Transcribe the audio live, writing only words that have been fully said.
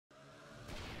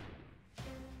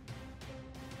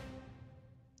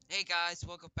Hey guys,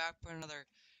 welcome back for another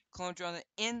Clone Drone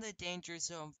in the Danger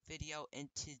Zone video, and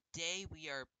today we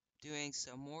are doing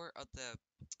some more of the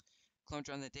Clone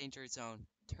Drone in the Danger Zone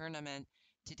tournament.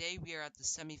 Today we are at the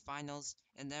semifinals,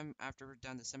 and then after we're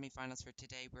done the semifinals for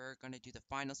today, we're going to do the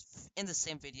finals in the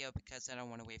same video because I don't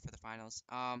want to wait for the finals.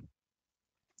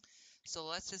 So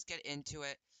let's just get into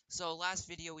it. So last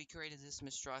video we created this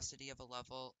monstrosity of a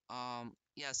level.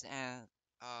 Yes, and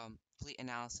Fleet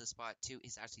Analysis Bot 2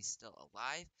 is actually still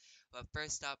alive. But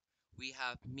first up, we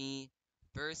have me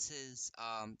versus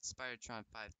Spidertron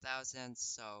 5000.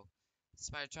 So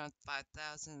Spidertron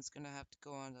 5000 is gonna have to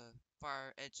go on the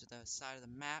far edge of the side of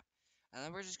the map, and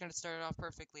then we're just gonna start it off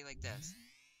perfectly like this.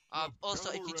 Also,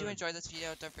 if you do enjoy this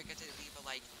video, don't forget to leave a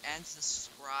like and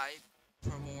subscribe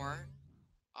for more.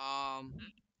 Um,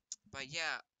 but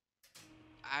yeah,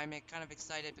 I'm kind of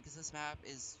excited because this map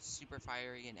is super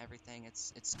fiery and everything.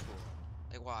 It's cool.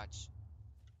 Like watch.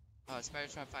 Oh,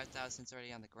 Spidertron 5000 is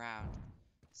already on the ground,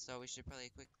 so we should probably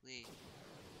quickly.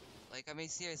 Like I mean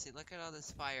seriously, look at all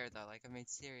this fire though. Like I mean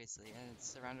seriously, and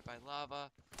it's surrounded by lava,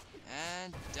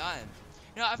 and done.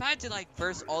 You know, I've had to like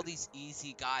verse all these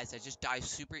easy guys that just die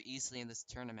super easily in this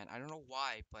tournament. I don't know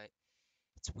why, but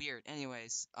it's weird.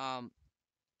 Anyways, I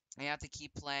have to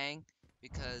keep playing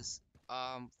because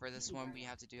for this one we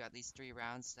have to do at least 3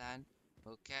 rounds then.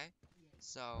 Okay.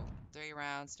 So 3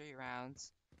 rounds, 3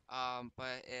 rounds.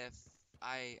 But if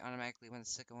I automatically win the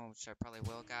second one, which I probably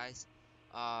will, guys.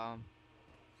 Um,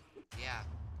 yeah.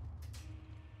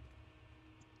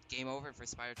 Game over for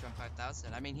Spider-Trump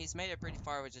 5000. I mean, he's made it pretty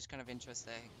far, which is kind of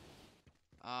interesting.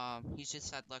 He's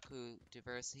just had luck who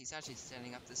diverse. He's actually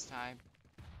standing up this time.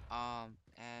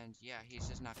 And yeah, he's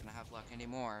just not gonna have luck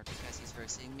anymore because he's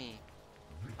versing me.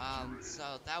 So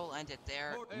that will end it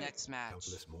there. Next match.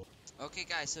 Okay,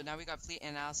 guys, so now we got Fleet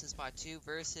Analysis Bot 2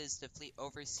 versus the Fleet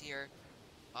Overseer.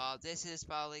 This is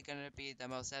probably going to be the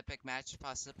most epic match,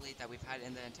 possibly, that we've had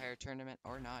in the entire tournament.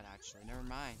 Or not, actually. Never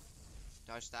mind.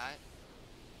 Dodge that.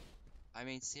 I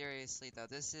mean, seriously, though,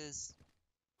 this is...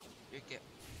 You're get...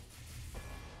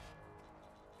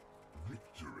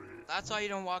 That's why you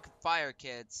don't walk in fire,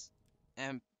 kids.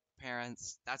 And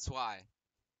parents. That's why.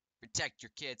 Protect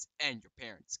your kids and your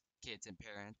parents. Kids and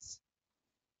parents.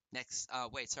 Next,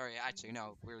 wait, sorry, actually,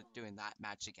 no, we're doing that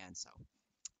match again, so,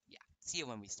 yeah, see you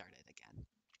when we start it again.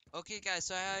 Okay, guys,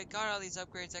 so I got all these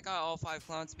upgrades, I got all 5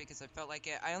 clones because I felt like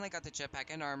it. I only got the jetpack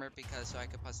and armor because so I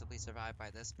could possibly survive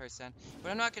by this person,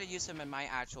 but I'm not going to use him in my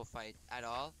actual fight at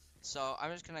all, so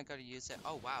I'm just going to go to use it.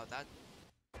 Oh, wow, that...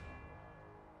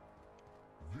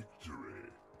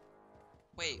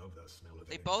 Wait,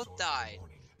 they both died.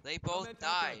 They both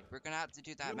died. We're gonna have to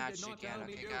do that match again,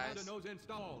 okay, guys?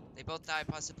 They both died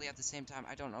possibly at the same time.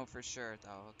 I don't know for sure,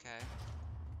 though, okay?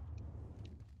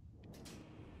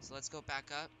 So let's go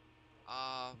back up.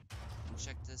 And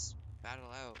check this battle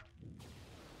out.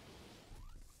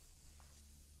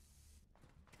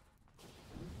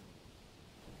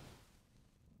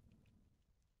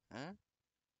 Huh?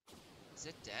 Is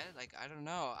it dead? Like, I don't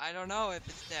know. I don't know if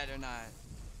it's dead or not.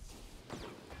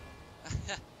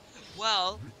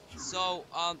 Well, so,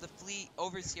 the Fleet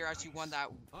Overseer actually won that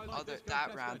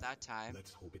round that time.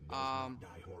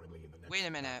 Wait a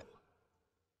minute.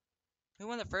 Who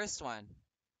won the first one?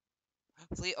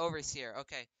 Fleet Overseer.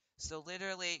 Okay. So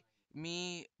literally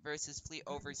me versus Fleet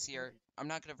Overseer. I'm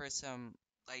not gonna verse him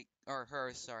like or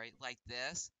her, sorry, like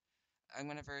this. I'm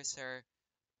gonna verse her,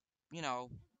 you know,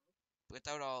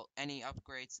 without any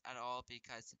upgrades at all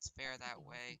because it's fair that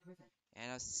way. And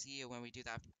I'll see you when we do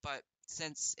that. But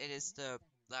since it is the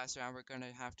last round, we're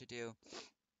gonna have to do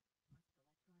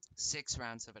 6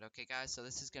 rounds of it, okay guys? So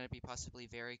this is gonna be possibly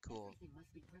very cool.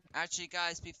 Actually,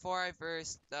 guys, before I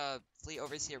verse the Fleet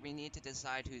Overseer, we need to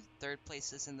decide who third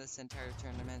place is in this entire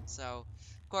tournament. So,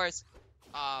 of course,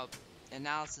 uh,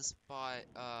 Analysis Bot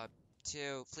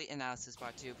 2, Fleet Analysis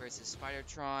Bot 2 versus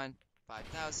Spidertron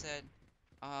 5000.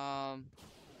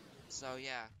 So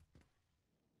yeah.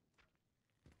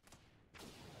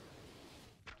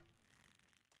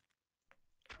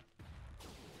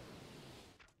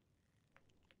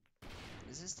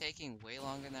 This is taking way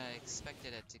longer than I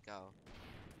expected it to go.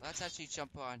 Let's actually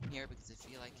jump on here because I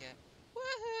feel like it.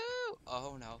 Woohoo!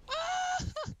 Oh no. Ah!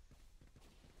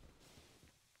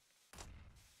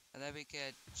 And then we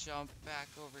could jump back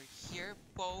over here.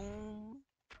 Boom!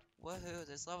 Woohoo!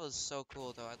 This level is so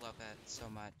cool though. I love it so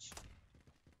much.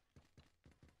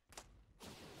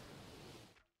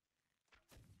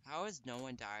 How has no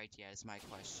one died yet is my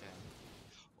question.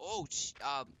 Oh,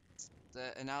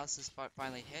 the analysis spot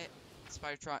finally hit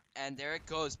Spidertron, and there it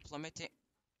goes, plummeting.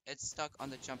 It's stuck on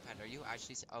the jump pad. Are you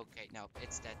actually... Okay, no,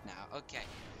 it's dead now. Okay.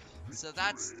 So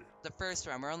that's the first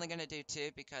round. We're only gonna do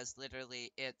 2 because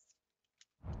literally it's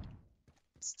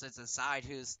to decide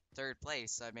who's third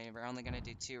place. I mean, we're only gonna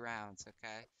do 2 rounds,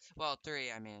 okay? Well,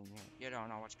 3. I mean, you don't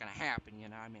know what's gonna happen, you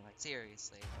know? I mean, like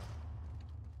seriously.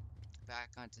 But back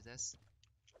onto this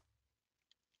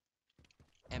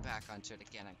and back onto it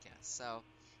again, I guess. So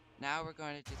now we're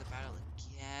going to do the battle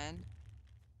again.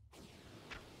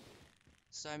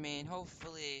 So I mean,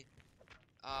 hopefully,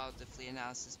 the fleet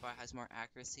analysis bot has more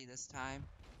accuracy this time.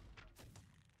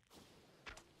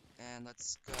 And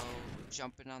let's go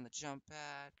jumping on the jump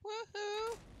pad.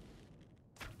 Woohoo!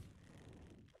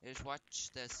 Just watch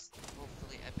this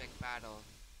hopefully epic battle.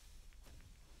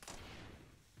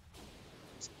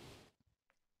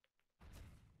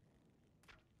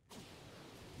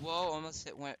 Whoa, almost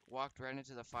walked right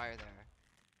into the fire there.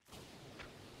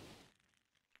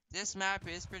 This map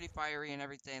is pretty fiery and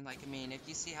everything. Like, I mean, if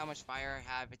you see how much fire I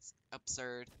have, it's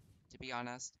absurd, to be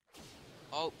honest.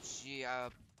 Oh, he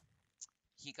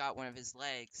got one of his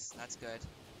legs. That's good.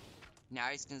 Now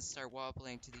he's gonna start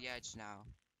wobbling to the edge now.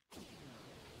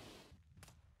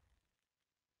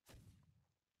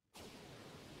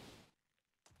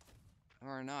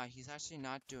 Or not, he's actually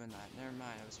not doing that. Never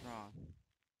mind, I was wrong.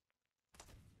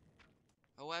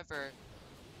 However,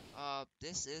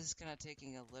 this is gonna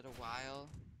taking a little while.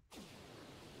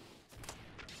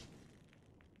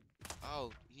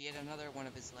 Oh, he hit another one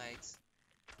of his legs.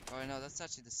 Oh no, that's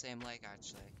actually the same leg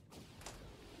actually.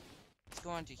 Let's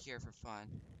go on to here for fun.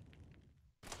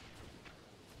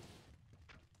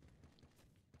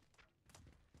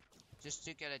 Just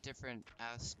to get a different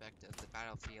aspect of the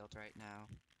battlefield right now.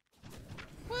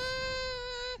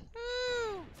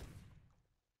 Woohoo!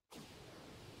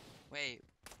 Wait.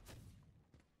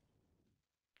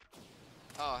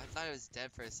 Oh, I thought it was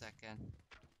dead for a second.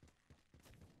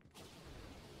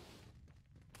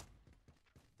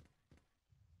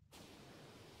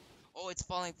 Oh, it's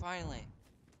falling finally.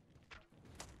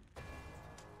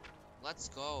 Let's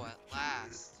go at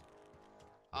last.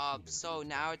 So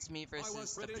now it's me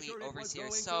versus the fleet overseer.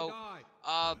 So,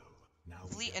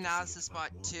 fleet analysis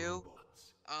bot 2.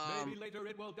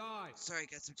 Sorry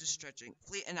guys, I'm just stretching.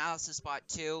 Fleet analysis bot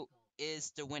 2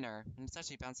 is the winner. And it's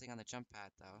actually bouncing on the jump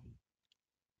pad though.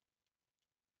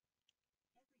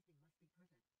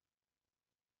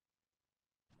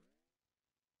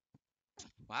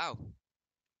 Wow.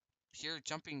 Pure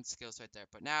jumping skills right there.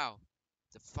 But now,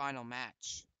 the final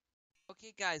match.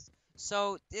 Okay guys,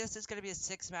 so this is gonna be a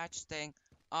 6-match thing.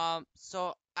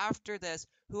 So after this,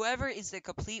 whoever is the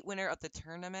complete winner of the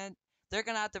tournament, they're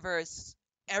gonna have to verse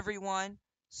everyone.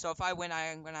 So if I win, I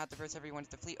am gonna have to verse everyone.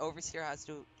 If the fleet overseer has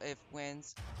to, if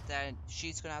wins, then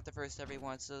she's gonna have to verse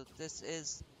everyone. So this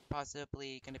is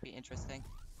possibly gonna be interesting.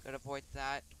 Gotta avoid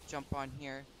that. Jump on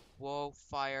here. Whoa,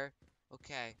 fire.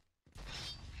 Okay.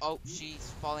 Oh,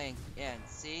 she's falling in.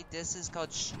 See, this is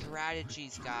called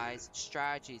strategies, guys.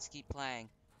 Strategies. Keep playing.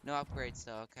 No upgrades,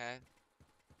 though, okay?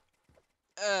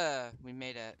 We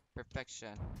made it.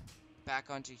 Perfection. Back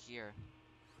onto here.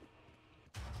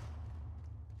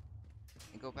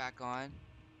 And go back on.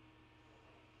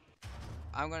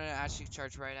 I'm gonna actually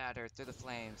charge right at her through the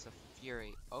flames of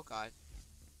fury. Oh, God.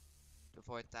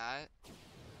 Avoid that.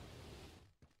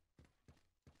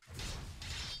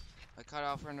 I cut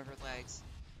off one of her legs.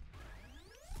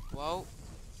 Whoa.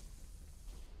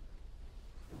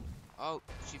 Oh,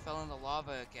 she fell in the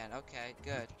lava again. Okay,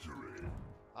 good.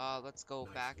 Let's go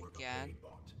back again.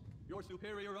 Your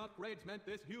superior upgrades meant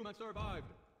this human survived.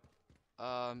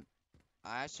 I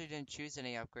actually didn't choose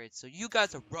any upgrades, so you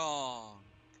guys are wrong.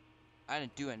 I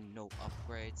didn't do any no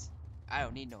upgrades. I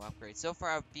don't need no upgrades. So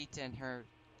far, I've beaten her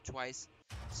twice.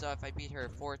 So if I beat her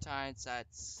 4 times,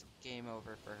 that's game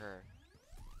over for her.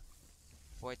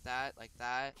 Avoid that, like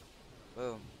that.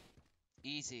 Boom.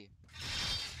 Easy.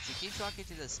 She keeps walking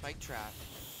through the spike trap.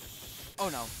 Oh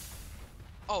no.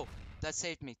 Oh, that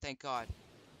saved me, thank God.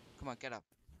 Come on, get up.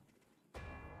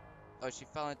 Oh, she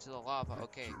fell into the lava,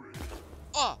 okay.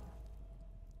 Oh!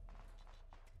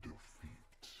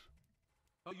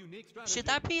 A unique strategy. Should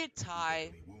that be a tie?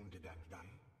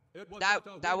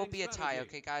 That will be a tie,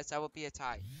 okay guys? That will be a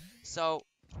tie. So,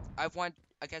 I've won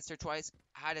against her twice.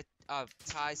 Had a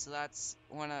tie, so that's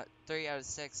 3 out of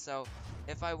 6. So,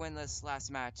 if I win this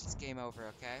last match, it's game over,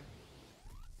 okay?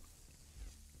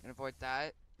 And avoid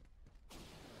that.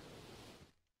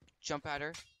 Jump at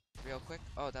her real quick.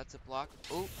 Oh, that's a block.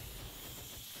 Ooh.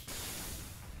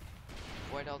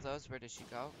 Avoid all those. Where did she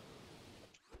go?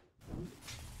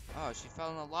 Oh, she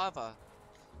fell in the lava.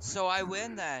 So I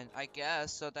win then, I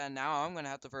guess. So then now I'm gonna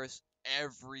have to verse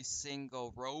every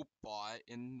single robot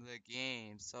in the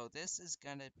game. So this is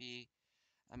gonna be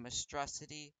a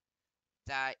monstrosity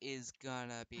that is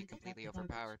gonna be completely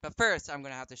overpowered. But first, I'm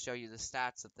gonna have to show you the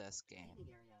stats of this game.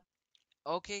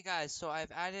 Okay, guys, so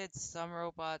I've added some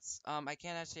robots. I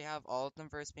can't actually have all of them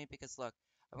first me because look,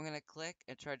 I'm gonna click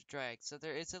and try to drag. So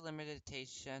there is a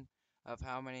limitation of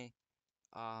how many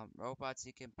robots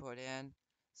you can put in.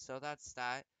 So that's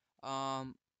that.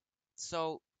 Um,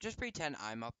 so just pretend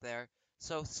I'm up there.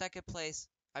 So second place,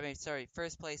 I mean, sorry,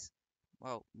 first place.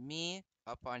 Well, me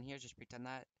up on here. Just pretend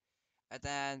that, and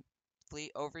then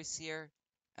Fleet Overseer,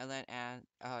 and then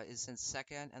is in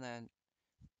second, and then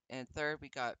in third we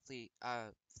got Fleet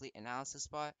Analysis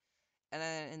Bot, and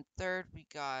then in third we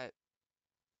got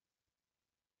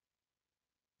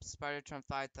Spidertron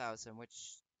 5000,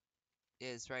 which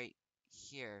is right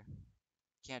here.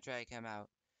 Can't drag him out.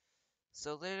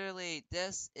 So literally,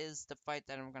 this is the fight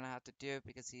that I'm gonna have to do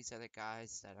because these are the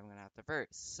guys that I'm gonna have to verse.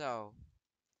 So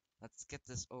let's get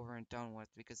this over and done with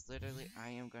because literally I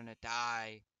am gonna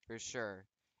die for sure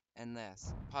in this.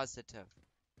 Positive.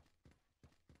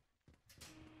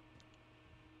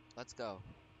 Let's go.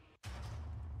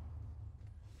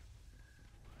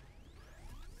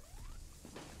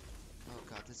 Oh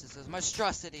god, this is a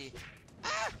monstrosity.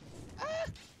 Ah! Ah!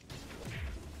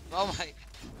 Oh my.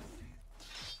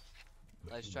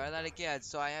 Let's try that again.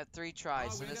 So I had 3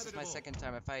 tries, so this is my second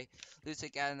time. If I lose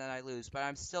again, then I lose. But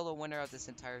I'm still the winner of this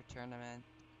entire tournament.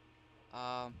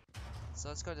 So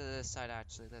let's go to this side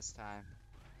actually this time.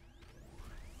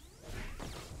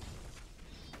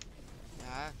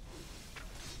 Yeah.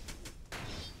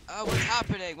 Oh, what's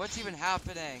happening? What's even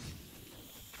happening?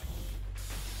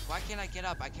 Why can't I get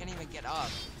up? I can't even get up.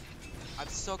 I'm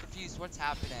so confused. What's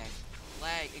happening?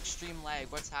 Lag, extreme lag.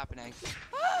 What's happening?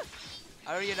 Ah!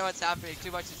 I don't even know what's happening.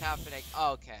 Too much is happening.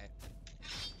 Oh, okay.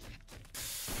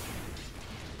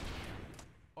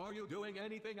 Are you doing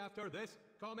anything after this?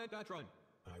 Comment and run.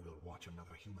 I will watch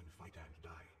another human fight and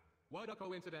die. What a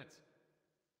coincidence.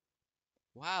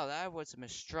 Wow, that was a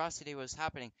monstrosity was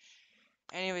happening.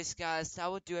 Anyways, guys, that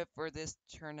will do it for this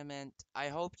tournament. I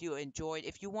hope you enjoyed.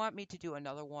 If you want me to do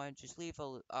another one, just leave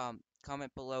a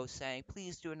comment below saying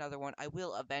please do another one. I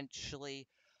will eventually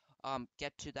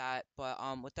get to that, but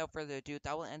without further ado,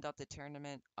 that will end up the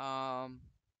tournament. I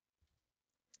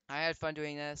had fun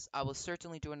doing this. I will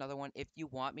certainly do another one if you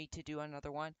want me to do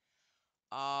another one.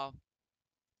 Uh,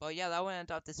 but yeah, that will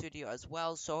end up this video as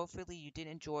well. So hopefully you did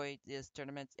enjoy this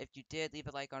tournament. If you did, leave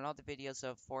a like on all the videos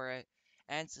for it,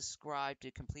 and subscribe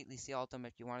to completely see all of them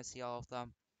if you want to see all of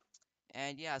them.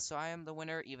 And yeah, so I am the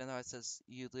winner, even though it says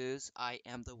you lose. I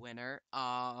am the winner.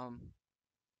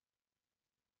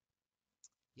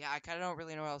 Yeah, I kind of don't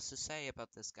really know what else to say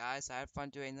about this, guys. I had fun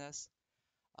doing this.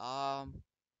 Um,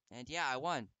 and yeah, I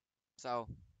won. So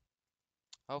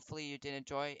hopefully you did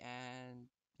enjoy, and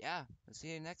yeah, we'll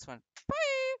see you next one.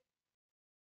 Bye!